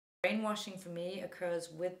brainwashing for me occurs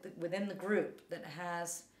within the group that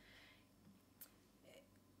has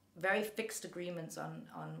very fixed agreements on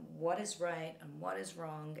what is right and what is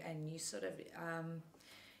wrong, and you sort of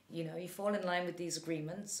you know, you fall in line with these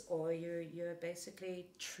agreements, or you're basically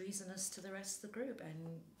treasonous to the rest of the group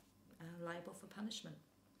and liable for punishment.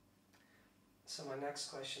 So my next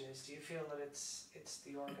question is, do you feel that it's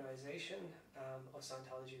the organisation of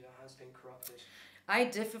Scientology that has been corrupted? I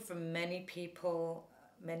differ from many people,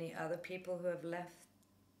 many other people who have left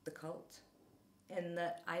the cult, in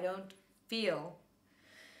that I don't feel...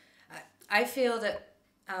 I feel that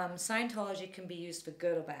Scientology can be used for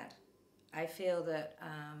good or bad. I feel that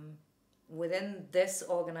within this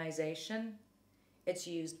organization, it's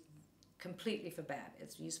used completely for bad.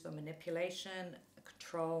 It's used for manipulation,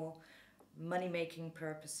 control, money-making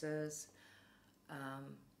purposes,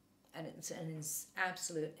 and it's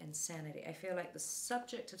absolute insanity. I feel like the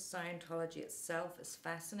subject of Scientology itself is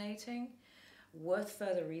fascinating, worth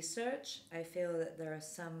further research. I feel that there are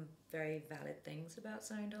some very valid things about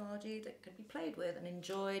Scientology that could be played with and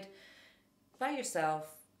enjoyed by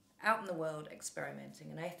yourself, out in the world, experimenting.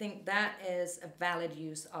 And I think that is a valid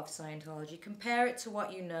use of Scientology. Compare it to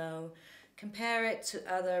what you know, compare it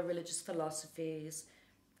to other religious philosophies.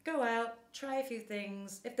 Go out, try a few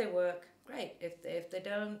things. If they work, great. If they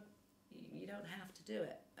don't, you don't have to do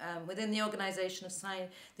it. Within the organization of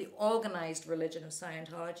the organized religion of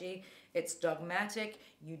Scientology, it's dogmatic.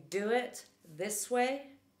 You do it this way,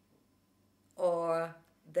 or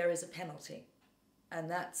there is a penalty,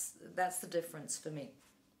 and that's the difference for me.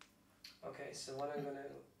 Okay, so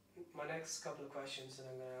my next couple of questions that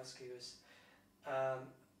I'm going to ask you is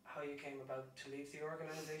how you came about to leave the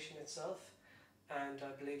organisation itself, and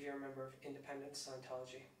I believe you're a member of Independent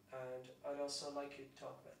Scientology, and I'd also like you to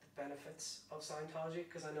talk about the benefits of Scientology,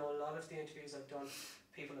 because I know a lot of the interviews I've done,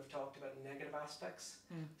 people have talked about negative aspects,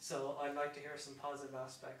 so I'd like to hear some positive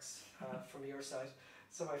aspects from your side.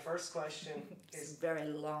 So my first question is... a very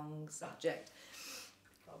long subject.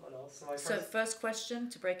 So first question,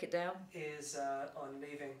 to break it down, is on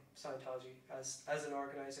leaving Scientology as an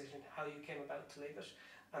organisation, how you came about to leave it,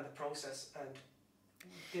 and the process, and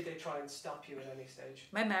did they try and stop you at any stage?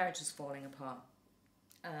 My marriage is falling apart.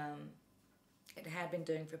 It had been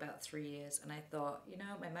doing for about 3 years, and I thought, you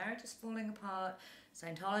know, my marriage is falling apart.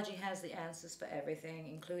 Scientology has the answers for everything,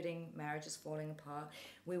 including marriage is falling apart.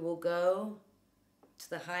 We will go to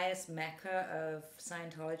the highest mecca of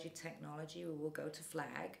Scientology technology. We will go to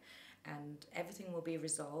Flag, and everything will be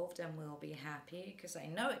resolved, and we'll be happy, because I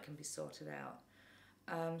know it can be sorted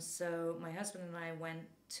out. So my husband and I went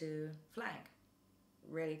to Flag,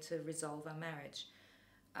 ready to resolve our marriage.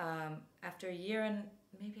 After a year and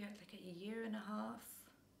maybe like a year and a half,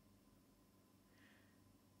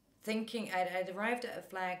 thinking, I'd arrived at a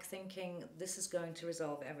Flag thinking this is going to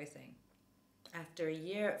resolve everything. After a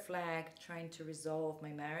year at Flag trying to resolve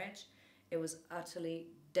my marriage, it was utterly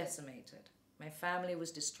decimated. My family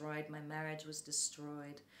was destroyed, my marriage was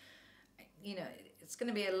destroyed. You know, it's going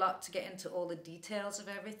to be a lot to get into all the details of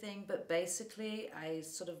everything, but basically I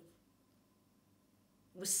sort of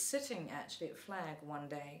was sitting actually at Flag one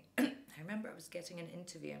day. I remember I was getting an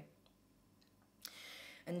interview.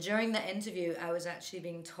 And during that interview, I was actually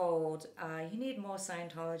being told, you need more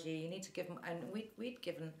Scientology, you need to give them, and we'd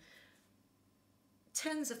given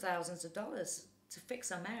tens of thousands of dollars to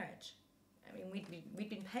fix our marriage. I mean, we'd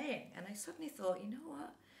been paying, and I suddenly thought, you know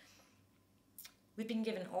what? We've been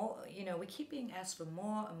given all, you know, we keep being asked for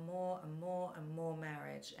more and more and more and more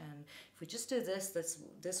marriage, and if we just do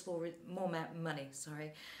this will money,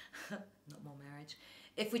 sorry, not more marriage.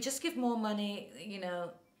 If we just give more money, you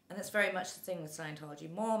know, and that's very much the thing with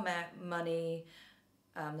Scientology, more money,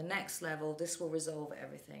 the next level, this will resolve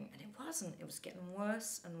everything. And it wasn't. It was getting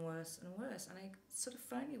worse and worse and worse. And I sort of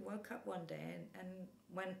finally woke up one day and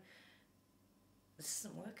went, this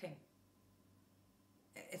isn't working.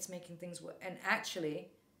 It's making things work. And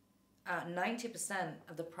actually, 90%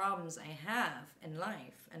 of the problems I have in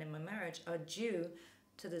life and in my marriage are due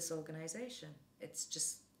to this organization. It's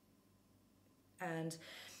just... And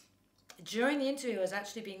during the interview, I was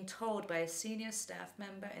actually being told by a senior staff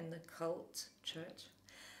member in the cult church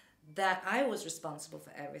that I was responsible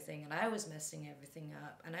for everything, and I was messing everything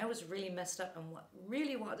up, and I was really messed up. And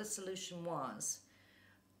what the solution was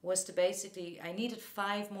to basically, I needed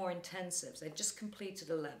 5 more intensives. I just completed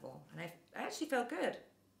a level, and I actually felt good.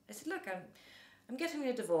 I said, look, I'm getting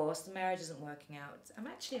a divorce, the marriage isn't working out. I'm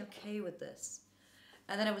actually okay with this.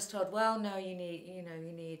 And then I was told, well, no, you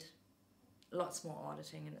need lots more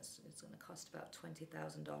auditing, and it's going to cost about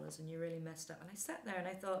 $20,000, and you really messed up. And I sat there and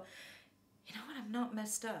I thought, you know what, I'm not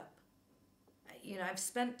messed up. you know, I've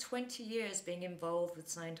spent 20 years being involved with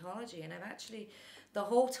Scientology, and I've actually, the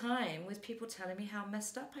whole time, with people telling me how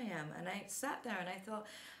messed up I am. And I sat there and I thought,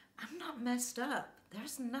 I'm not messed up.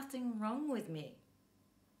 There's nothing wrong with me.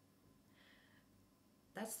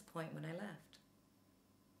 That's the point when I left.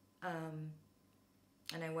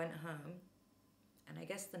 And I went home. And I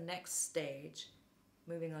guess the next stage,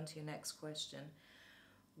 moving on to your next question,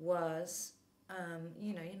 was,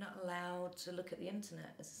 you know, you're not allowed to look at the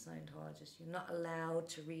internet as a Scientologist. You're not allowed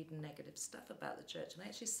to read negative stuff about the church. And I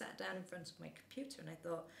actually sat down in front of my computer and I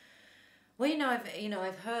thought, well,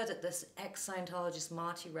 I've heard that this ex-Scientologist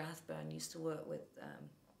Marty Rathbun used to work with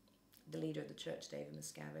the leader of the church, David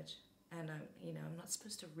Miscavige, and I'm not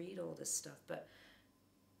supposed to read all this stuff, but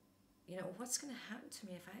you know, what's going to happen to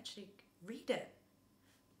me if I actually read it?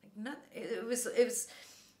 Like, it was,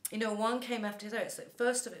 you know, one came after the other. It's like,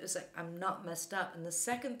 first of it was like, I'm not messed up, and the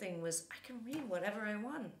second thing was, I can read whatever I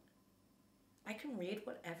want. I can read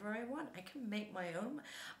whatever I want. I can make my own.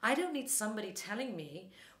 I don't need somebody telling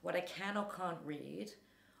me what I can or can't read,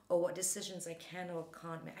 or what decisions I can or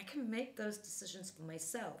can't make. I can make those decisions for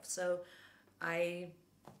myself. So I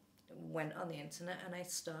went on the internet and I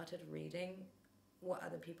started reading what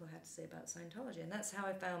other people had to say about Scientology. And that's how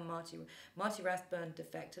I found Marty. Marty Rathbun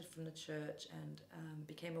defected from the church and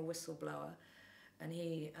became a whistleblower. And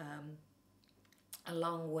he,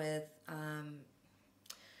 along with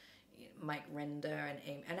Mike Rinder and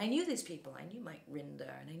Amy, and I knew these people. I knew Mike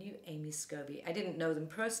Rinder and I knew Amy Scobie. I didn't know them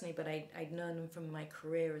personally, but I'd known them from my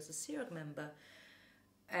career as a Sea Org member.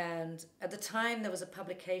 And at the time, there was a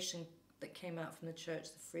publication that came out from the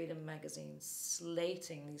church, the Freedom magazine,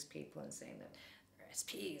 slating these people and saying that they're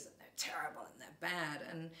SPs and they're terrible and they're bad.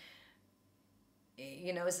 And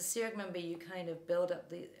you know, as a Sea Org member, you kind of build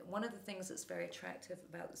up one of the things that's very attractive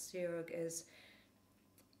about the Sea Org is,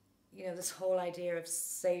 you know, this whole idea of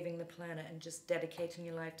saving the planet and just dedicating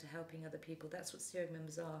your life to helping other people. That's what Sea Org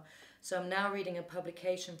members are. So I'm now reading a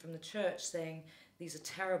publication from the church saying these are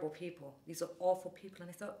terrible people. These are awful people. And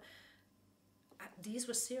I thought, these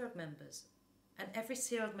were Sea Org members. And every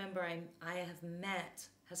Sea Org member I have met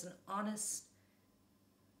has an honest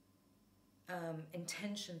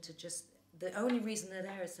intention to just, the only reason they're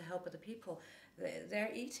there is to help other people.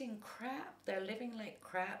 They're eating crap. They're living like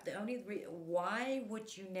crap. Why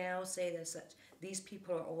would you now say these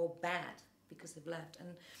people are all bad because they've left?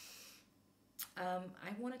 And I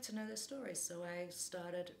wanted to know their stories, so I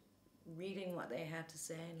started reading what they had to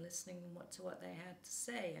say and listening to what they had to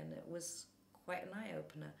say, and it was quite an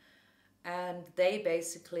eye-opener. And they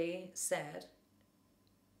basically said,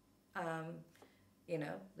 you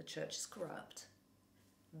know, the church is corrupt.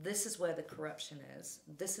 This is where the corruption is.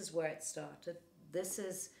 This is where it started. This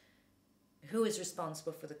is who is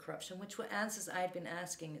responsible for the corruption, which were answers I had been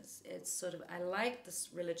asking. It's sort of, I like this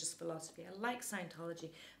religious philosophy. I like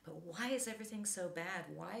Scientology, but why is everything so bad?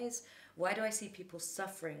 Why do I see people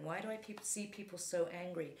suffering? Why do I see people so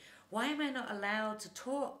angry? Why am I not allowed to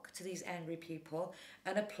talk to these angry people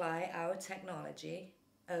and apply our technology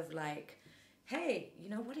of like, hey, you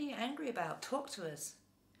know, what are you angry about? Talk to us.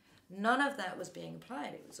 None of that was being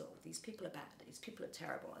applied. It was, oh, these people are bad, these people are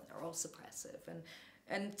terrible, and they're all suppressive.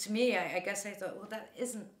 And to me, I guess I thought, well, that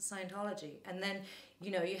isn't Scientology. And then,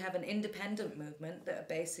 you know, you have an independent movement that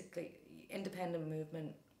basically,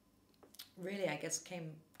 really, I guess,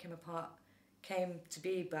 came to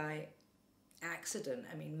be by accident.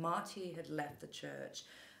 I mean, Marty had left the church,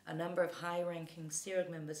 a number of high-ranking Sea Org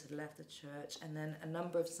members had left the church, and then a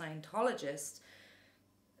number of Scientologists,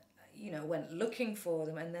 you know, went looking for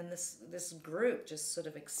them, and then this group just sort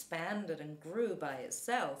of expanded and grew by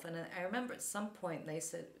itself. And I remember at some point they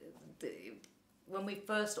said, when we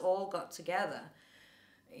first all got together,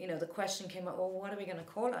 you know, the question came up, well, what are we going to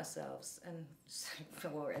call ourselves? And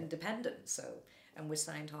well, we're independent, and we're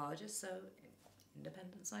Scientologists, so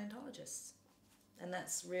independent Scientologists. And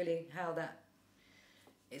that's really how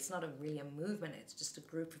it's not really a movement, it's just a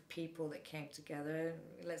group of people that came together,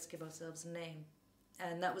 let's give ourselves a name.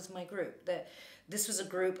 And that was my group. This was a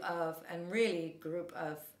group of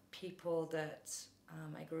people that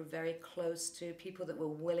I grew very close to, people that were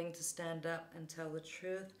willing to stand up and tell the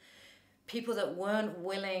truth, people that weren't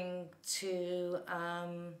willing to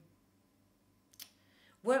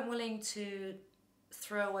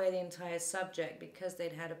throw away the entire subject because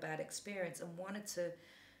they'd had a bad experience and wanted to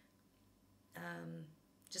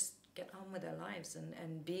just get on with their lives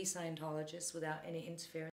and be Scientologists without any interference